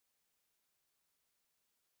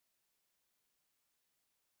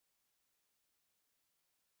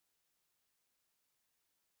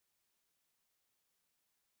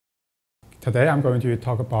Today I'm going to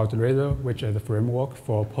talk about Razor, which is a framework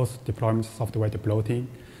for post-deployment software debloating.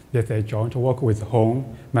 This is a joint work with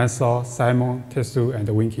Hong, Mansell, Simon, Tesu, and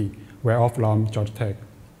Winky. We're all from Georgia Tech.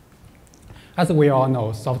 As we all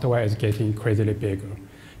know, software is getting crazily bigger.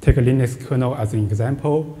 Take a Linux kernel as an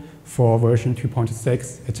example. For version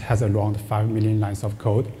 2.6, it has around 5 million lines of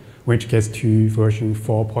code. When it gets to version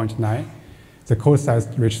 4.9, the code size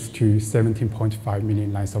reaches to 17.5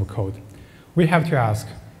 million lines of code. We have to ask,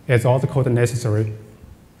 is all the code necessary?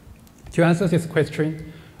 To answer this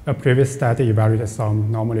question, a previous study evaluated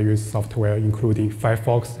some normally used software, including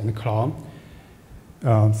Firefox and Chrome.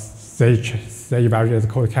 They evaluated the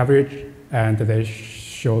code coverage, and they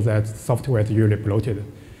show that software is usually bloated.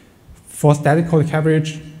 For static code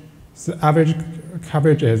coverage, the average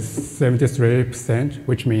coverage is 73%,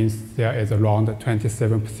 which means there is around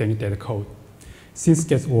 27% dead code. Things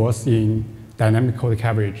get worse in dynamic code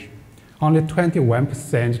coverage. Only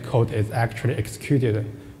 21% code is actually executed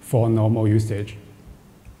for normal usage.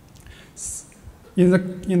 In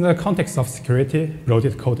the context of security,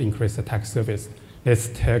 bloated code increases attack surface. Let's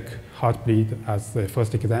take Heartbleed as the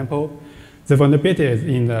first example. The vulnerability is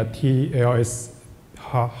in the TLS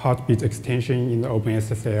Heartbeat extension in the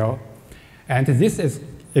OpenSSL. And this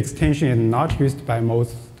extension is not used by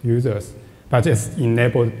most users, but it's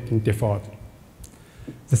enabled in default.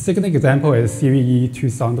 The second example is CVE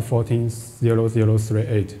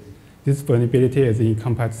 2014-0038. This vulnerability is in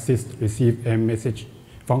Compact Sys receive a message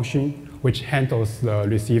function, which handles the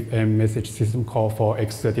receive a message system call for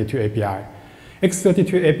x32 API.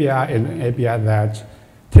 x32 API is an API that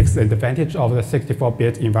takes advantage of the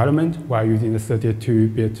 64-bit environment while using the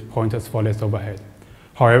 32-bit pointers for less overhead.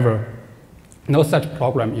 However, no such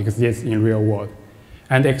problem exists in real world.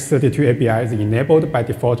 And x32 API is enabled by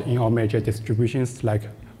default in all major distributions like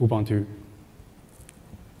Ubuntu.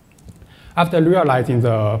 After realizing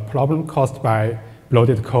the problem caused by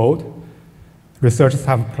bloated code, researchers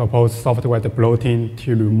have proposed software debloating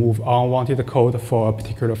to remove unwanted code for a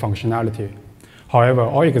particular functionality. However,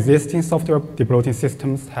 all existing software debloating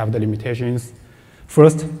systems have the limitations.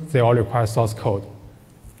 First, they all require source code.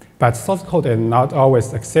 But source code is not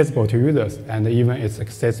always accessible to users, and even if it's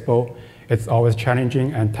accessible, it's always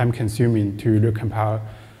challenging and time-consuming to recompile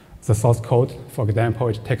the source code. For example,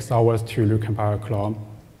 it takes hours to recompile Chrome.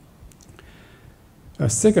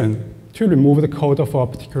 Second, to remove the code for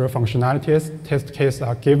particular functionalities, test cases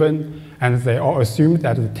are given, and they all assume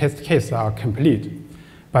that the test cases are complete.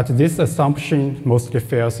 But this assumption mostly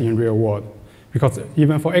fails in real world, because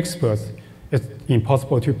even for experts, it's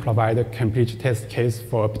impossible to provide a complete test case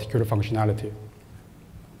for a particular functionality.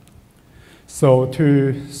 So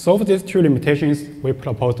to solve these two limitations, we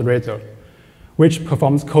proposed Razor, which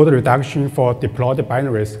performs code reduction for deployed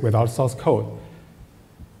binaries without source code.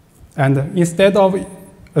 And instead of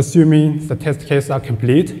assuming the test cases are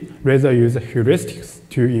complete, Razor uses heuristics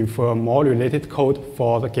to infer more related code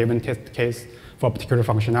for the given test case for a particular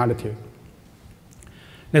functionality.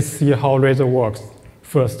 Let's see how Razor works.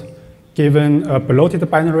 First, given a bloated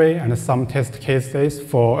binary and some test cases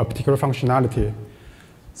for a particular functionality,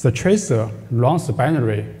 the tracer runs the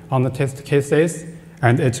binary on the test cases,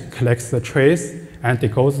 and it collects the trace and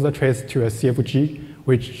decodes the trace to a CFG,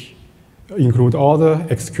 which includes all the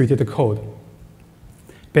executed code.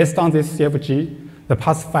 Based on this CFG, the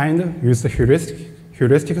pathfinder uses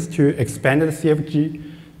heuristics to expand the CFG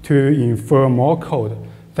to infer more code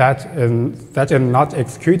that is not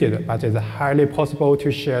executed, but is highly possible to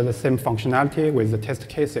share the same functionality with the test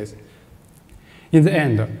cases. In the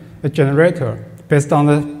end, the generator, based on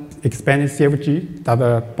the expanded CFG, does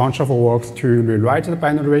a bunch of work to rewrite the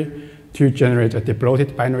binary to generate a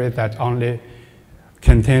debloated binary that only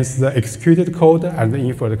contains the executed code and the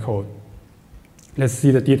inferred code. Let's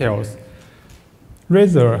see the details.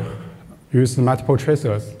 Razor uses multiple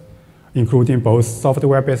tracers, including both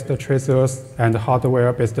software-based tracers and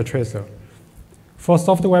hardware-based tracers. For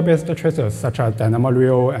software-based tracers, such as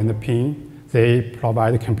DynamoReal and Ping, they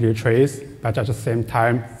provide complete trace, but at the same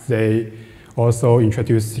time, they also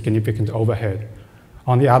introduce significant overhead.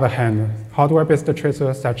 On the other hand, hardware-based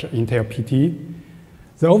tracers, such as Intel PT,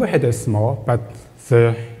 the overhead is small, but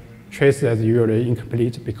the trace is usually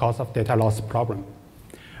incomplete because of data loss problem.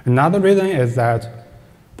 Another reason is that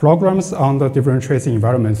programs on the different tracing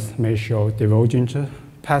environments may show divergent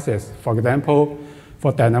paths. For example,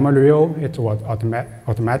 for DynamoReal, it would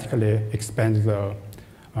automatically expand the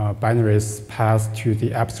binaries path to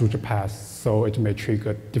the absolute path, so it may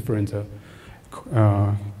trigger different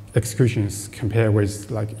executions compared with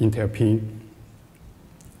like Intel Ping.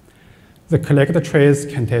 The collect trace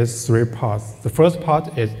contains three parts. The first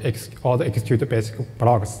part is all the executed basic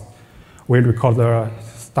blocks. We record the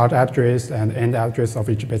start address and end address of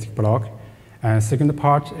each basic block. And second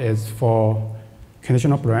part is for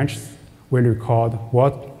conditional branches. We record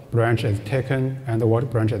what branch is taken and what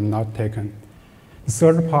branch is not taken. The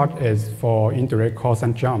third part is for indirect calls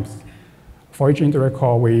and jumps. For each indirect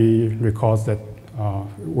call, we record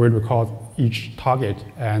each target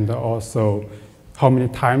and also how many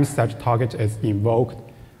times that target is invoked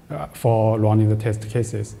for running the test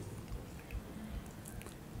cases.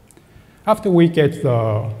 After we get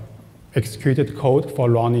the executed code for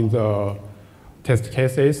running the test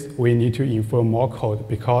cases, we need to infer more code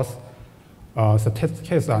because the test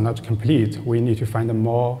cases are not complete. We need to find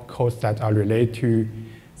more codes that are related to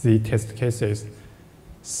the test cases.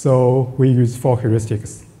 So we use 4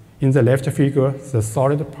 heuristics. In the left figure, the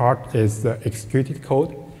solid part is the executed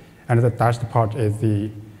code, and the dashed part is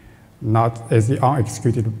the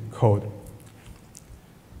unexecuted code.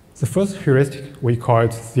 The first heuristic, we call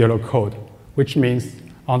it zero code, which means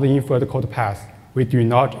on the inferred code path, we do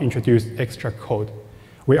not introduce extra code.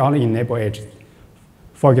 We only enable edges.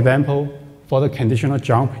 For example, for the conditional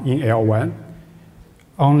jump in L1,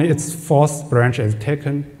 only its fourth branch is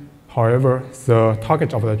taken. However, the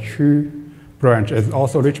target of the true branch is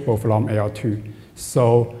also reachable from L2.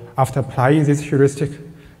 So after applying this heuristic,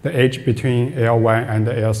 the edge between L1 and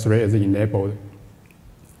L3 is enabled.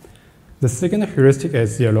 The second heuristic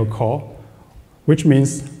is zero call, which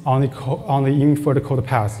means on the inferred code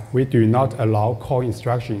path, we do not allow call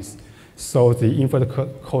instructions. So the inferred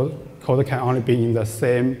code can only be in the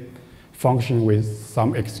same function with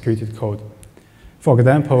some executed code. For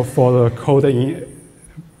example, for the code in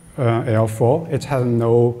L4, it has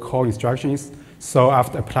no call instructions. So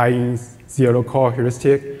after applying zero call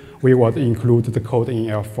heuristic, we would include the code in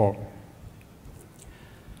L4.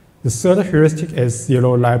 The third heuristic is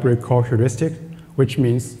zero library call heuristic, which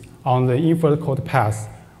means on the inferred code path,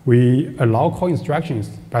 we allow call instructions,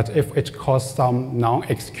 but if it calls some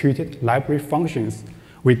non-executed library functions,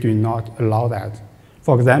 we do not allow that.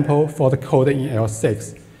 For example, for the code in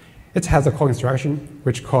L6, it has a call instruction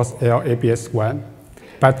which calls LABS1,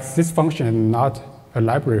 but this function is not a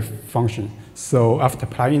library function. So after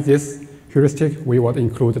applying this heuristic, we would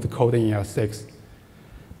include the code in L6.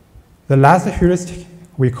 The last heuristic,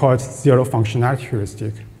 we call it zero functionality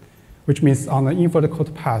heuristic, which means on the inferred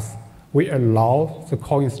code path, we allow the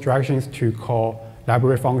call instructions to call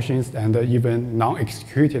library functions and even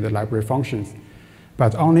non-executed library functions,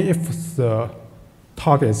 but only if the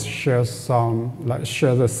targets share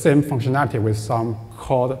the same functionality with some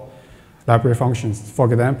called library functions.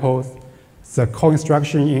 For example, the call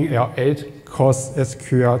instruction in L8 calls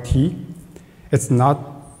SQLT. It's not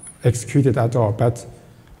executed at all, but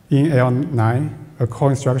in L9, a call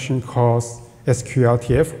instruction calls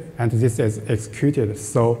SQLTF, and this is executed.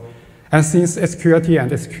 And since SQLT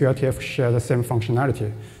and SQLTF share the same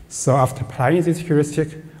functionality, so after applying this heuristic,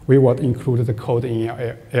 we would include the code in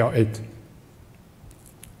L8.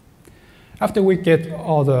 After we get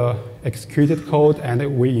all the executed code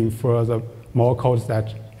and we infer the more code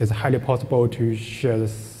that is highly possible to share the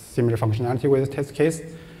similar functionality with the test case,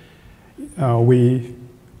 we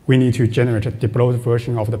need to generate a debloated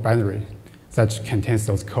version of the binary that contains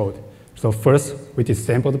those code. So first, we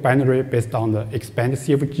disassemble the binary based on the expanded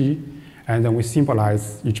CFG, and then we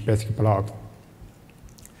symbolize each basic block.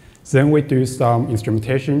 Then we do some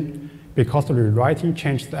instrumentation. Because the rewriting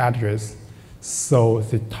changed the address, so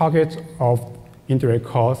the target of indirect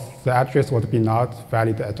calls, the address would be not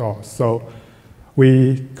valid at all. So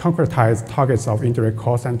we concretize targets of indirect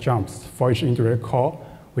calls and jumps. For each indirect call,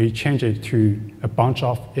 we change it to a bunch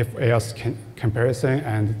of if-else comparison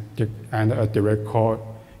and a direct call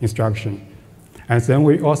instruction. And then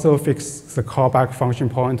we also fix the callback function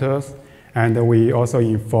pointers, and we also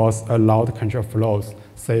enforce allowed control flows,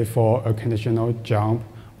 say for a conditional jump,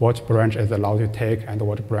 what branch is allowed to take and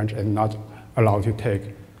what branch is not allowed to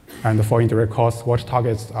take. And for indirect calls, what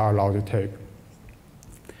targets are allowed to take.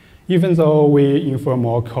 Even though we infer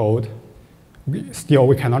more code, still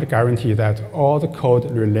we cannot guarantee that all the code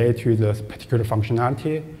related to this particular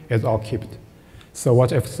functionality is all kept. So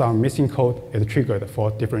what if some missing code is triggered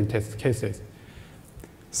for different test cases?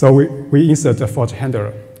 So we insert a fault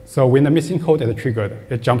handler. So when the missing code is triggered,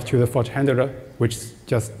 it jumps to the fault handler, which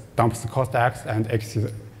just dumps the call stacks and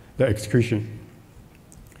executes the execution.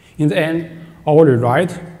 In the end, our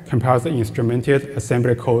rewrite compiles the instrumented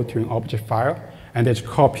assembly code to an object file, and it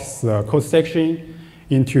copies the code section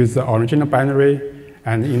into the original binary,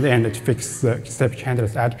 and in the end, it fixes the exception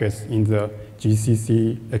handler's address in the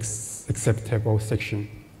GCC acceptable section.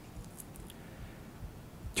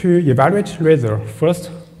 To evaluate result,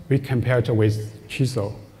 first, we compare it with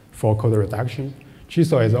Qian for code reduction.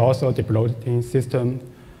 Qian is also a debloating system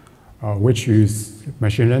which use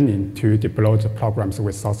machine learning to debloat programs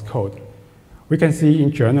with source code. We can see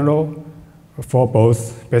in general, for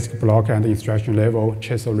both basic block and instruction level,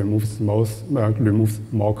 Chisel removes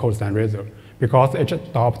more code than Razor. Because it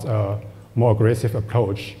adopts a more aggressive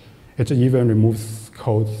approach, it even removes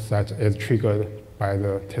code that is triggered by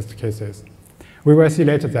the test cases. We will see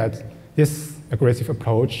later that this aggressive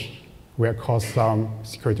approach will cause some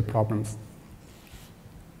security problems.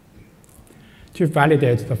 To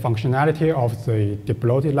validate the functionality of the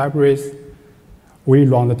debloated libraries, we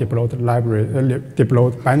run the debloated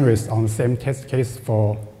binaries on the same test case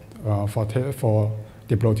for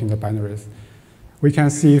debloating the binaries. We can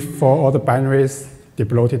see for all the binaries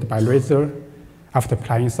debloated by Razor, after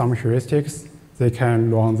applying some heuristics, they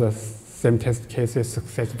can run the same test cases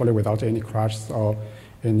successfully without any crashes or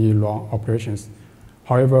any wrong operations.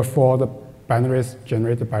 However, for the binaries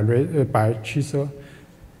generated by Chisel,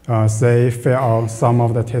 they fail on some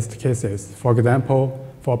of the test cases. For example,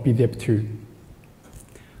 for BDEP2.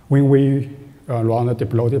 When we run a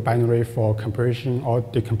debloated binary for compression or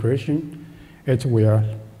decompression,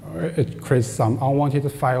 it creates some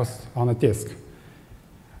unwanted files on the disk.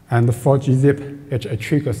 And for gzip, it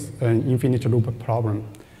triggers an infinite loop problem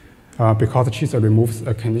because Chisel removes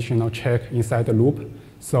a conditional check inside the loop.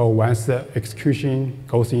 So once the execution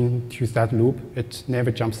goes into that loop, it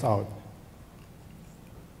never jumps out.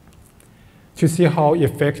 To see how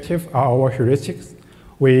effective are our heuristics,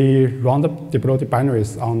 we run the debloated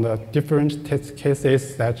binaries on the different test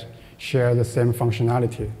cases that share the same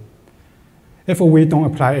functionality. If we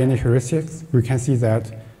don't apply any heuristics, we can see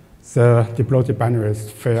that the debloated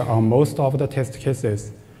binaries fail on most of the test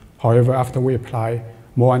cases. However, after we apply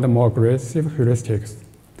more and more aggressive heuristics,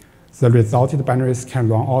 the resulted binaries can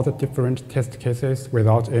run all the different test cases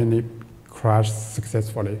without any crash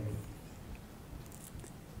successfully.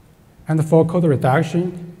 And for code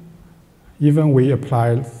reduction, even we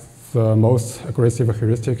apply the most aggressive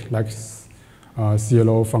heuristic, like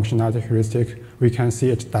zero functionality heuristic, we can see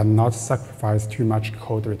it does not sacrifice too much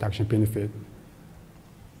code reduction benefit.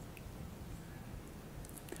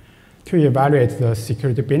 To evaluate the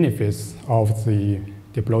security benefits of the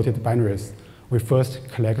debloated binaries, we first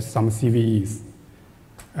collect some CVEs.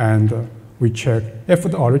 And we check if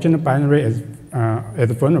the original binary is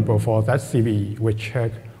vulnerable for that CVE. We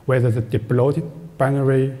check whether the debloated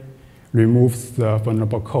binary removes the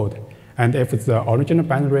vulnerable code. And if the original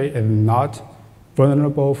binary is not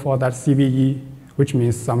vulnerable for that CVE, which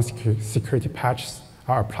means some security patches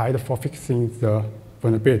are applied for fixing the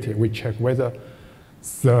vulnerability, we check whether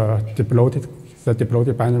the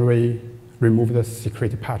debloated binary removes the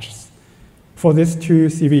security patches. For these two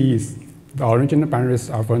CVEs, the original binaries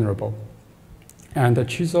are vulnerable. And the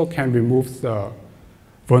Chisel can remove the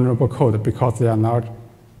vulnerable code because they are not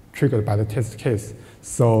triggered by the test case.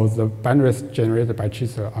 So the binaries generated by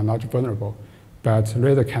Chisel are not vulnerable, but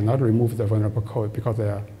Razor cannot remove the vulnerable code because they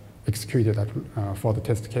are executed for the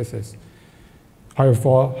test cases.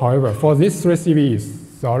 However, for these three CVEs,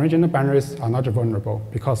 the original binaries are not vulnerable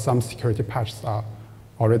because some security patches are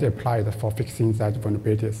already applied for fixing that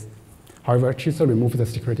vulnerabilities. However, Chisel removes the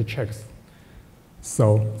security checks.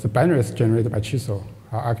 So the binaries generated by Chisel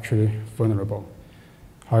are actually vulnerable.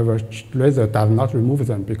 However, Razor does not remove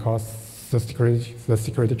them because the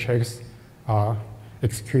security checks are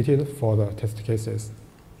executed for the test cases.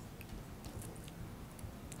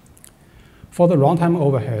 For the runtime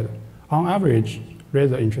overhead, on average,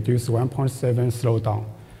 Razor introduced 1.7 slowdown.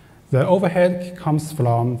 The overhead comes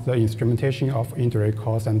from the instrumentation of indirect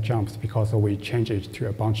calls and jumps because we change it to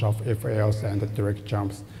a bunch of if-else and direct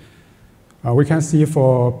jumps. We can see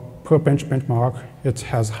for per bench benchmark, it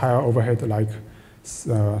has higher overhead like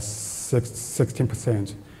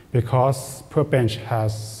 16%. Because per bench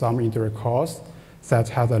has some indirect calls that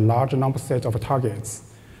has a large number set of targets.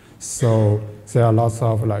 So there are lots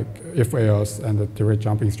of like if-else and direct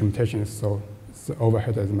jump instrumentations, so the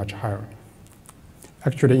overhead is much higher.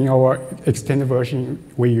 Actually, in our extended version,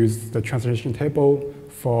 we use the translation table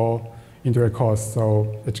for indirect calls,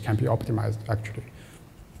 so it can be optimized, actually.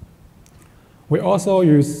 We also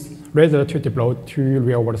use Razor to debloat two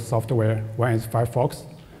real-world software. One is Firefox.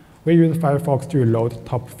 We use Firefox to load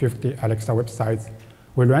top 50 Alexa websites.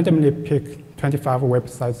 We randomly pick 25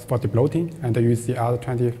 websites for debloating and use the other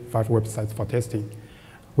 25 websites for testing.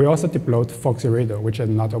 We also debloat Foxy Reader, which is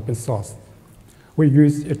not open source. We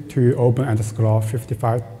use it to open and scroll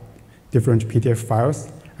 55 different PDF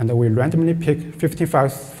files, and we randomly pick 50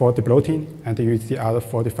 files for debloating and use the other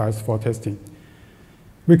 40 files for testing.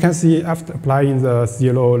 We can see after applying the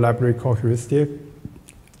zero library call heuristic,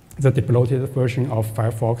 the debloated version of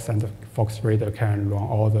Firefox and Foxy Reader can run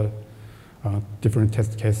all the different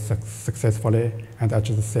test cases successfully, and at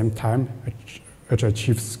the same time, it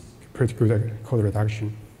achieves pretty good code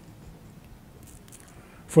reduction.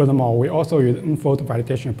 Furthermore, we also use an unfold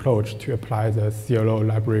validation approach to apply the CLO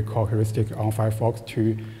library core heuristic on Firefox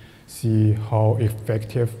to see how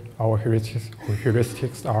effective our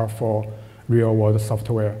heuristics are for real-world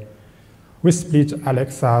software. We split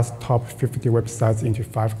Alexa's top 50 websites into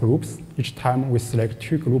 5 groups. Each time we select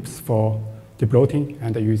 2 groups for debloating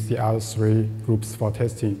and use the other 3 groups for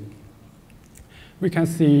testing. We can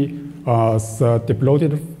see the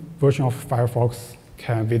debloated version of Firefox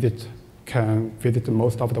can visit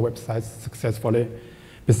most of the websites successfully,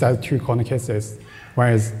 besides 2 corner cases.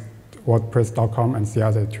 One is WordPress.com and the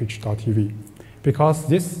other Twitch.tv. Because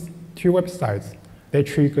these 2 websites, they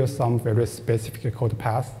trigger some very specific code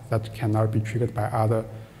paths that cannot be triggered by other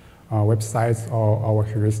websites, or our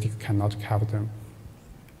heuristics cannot cover them.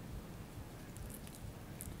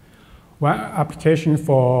 One application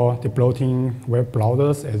for debloating web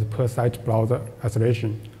browsers is per-site browser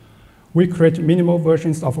isolation. We create minimal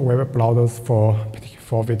versions of web browsers for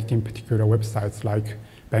visiting particular websites like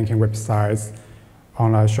banking websites,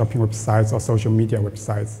 online shopping websites, or social media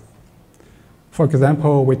websites. For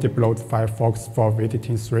example, we debloat Firefox for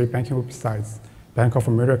visiting 3 banking websites, Bank of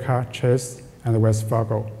America, Chase, and Wells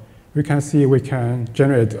Fargo. We can see we can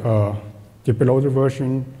generate a debloated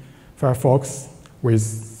version Firefox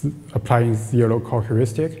with applying zero core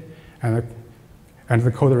heuristic, and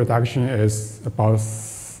the code reduction is about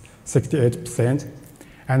 68%.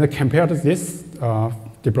 And compared this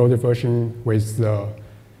debloated version with the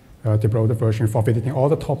debloated version for visiting all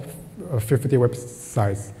the top 50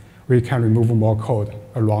 websites, we can remove more code,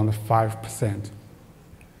 around 5%.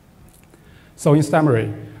 So in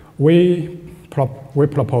summary, we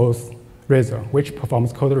propose Razor, which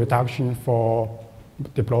performs code reduction for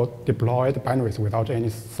deployed binaries without any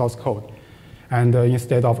source code. And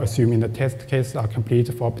instead of assuming the test cases are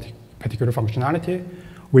complete for particular functionality,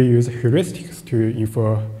 we use heuristics to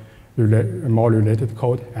infer more related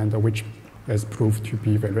code, and which is proved to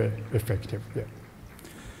be very effective. Yeah.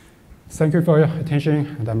 Thank you for your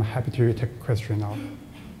attention, and I'm happy to take a question now.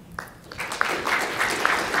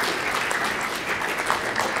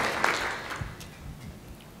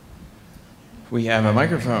 We have a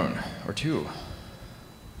microphone or 2.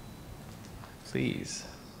 Please.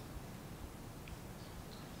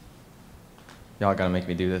 Y'all gotta make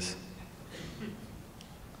me do this.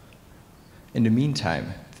 In the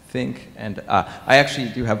meantime, think, and I actually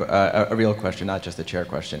do have a real question, not just a chair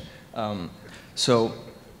question. So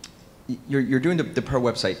you're doing the per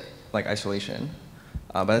website like isolation,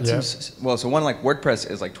 but it seems, well, so one like WordPress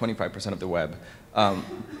is like 25% of the web,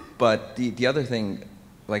 but the other thing,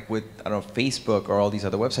 like with, I don't know, Facebook or all these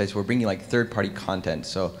other websites, we're bringing like third-party content.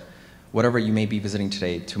 So whatever you may be visiting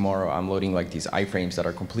today, tomorrow I'm loading like these iframes that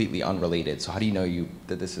are completely unrelated. So how do you know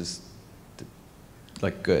that this is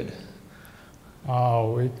like good?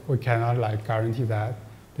 We cannot like guarantee that,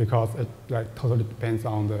 because it like totally depends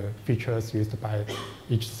on the features used by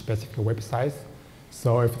each specific website.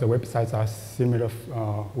 So if the websites are similar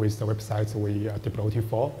with the websites we are debloating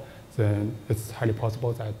for, then it's highly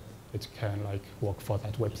possible that it can like work for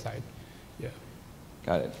that website. Yeah.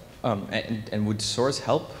 Got it. And would source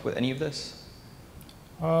help with any of this?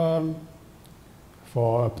 For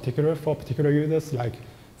particular users, like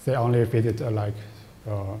they only visit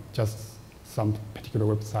just some particular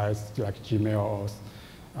websites like Gmail or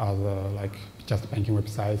other like just banking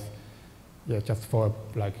websites. Yeah, just for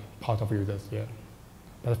like part of users. Yeah.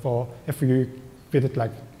 But for if you visit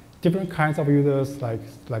like different kinds of users, like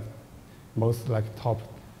most like top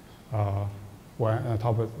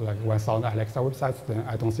 1,000 Alexa websites, then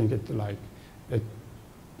I don't think it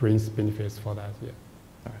brings benefits for that. Yeah.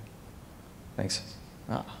 All right. Thanks.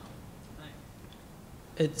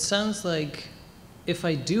 It sounds like if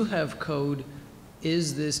I do have code,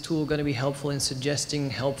 is this tool going to be helpful in suggesting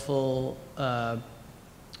helpful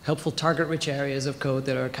target-rich areas of code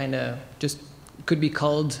that are kind of just could be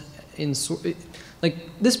called in like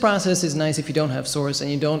this process is nice if you don't have source and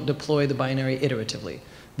you don't deploy the binary iteratively.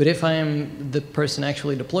 But if I am the person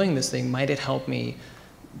actually deploying this thing, might it help me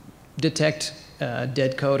detect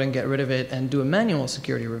dead code and get rid of it and do a manual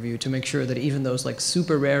security review to make sure that even those like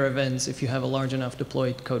super rare events, if you have a large enough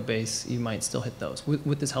deployed code base, you might still hit those.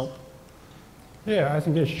 Would this help? Yeah, I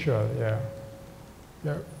think it should. Yeah.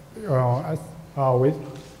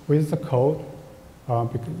 With the code,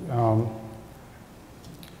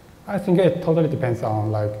 I think it totally depends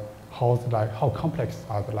on like how complex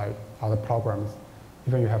are the programs.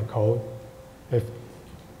 Even you have code, if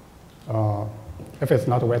it's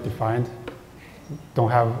not well defined, don't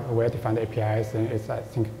have well defined APIs, then I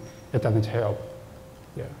think it doesn't help.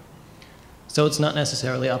 Yeah. So it's not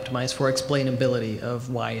necessarily optimized for explainability of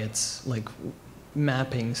why it's like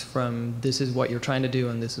mappings from this is what you're trying to do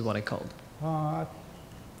and this is what I called.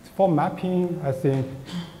 For mapping, I think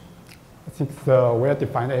the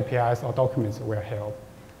well-defined APIs or documents will help,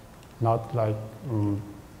 not like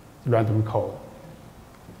random code. All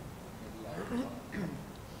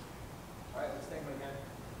right, let's thank him again.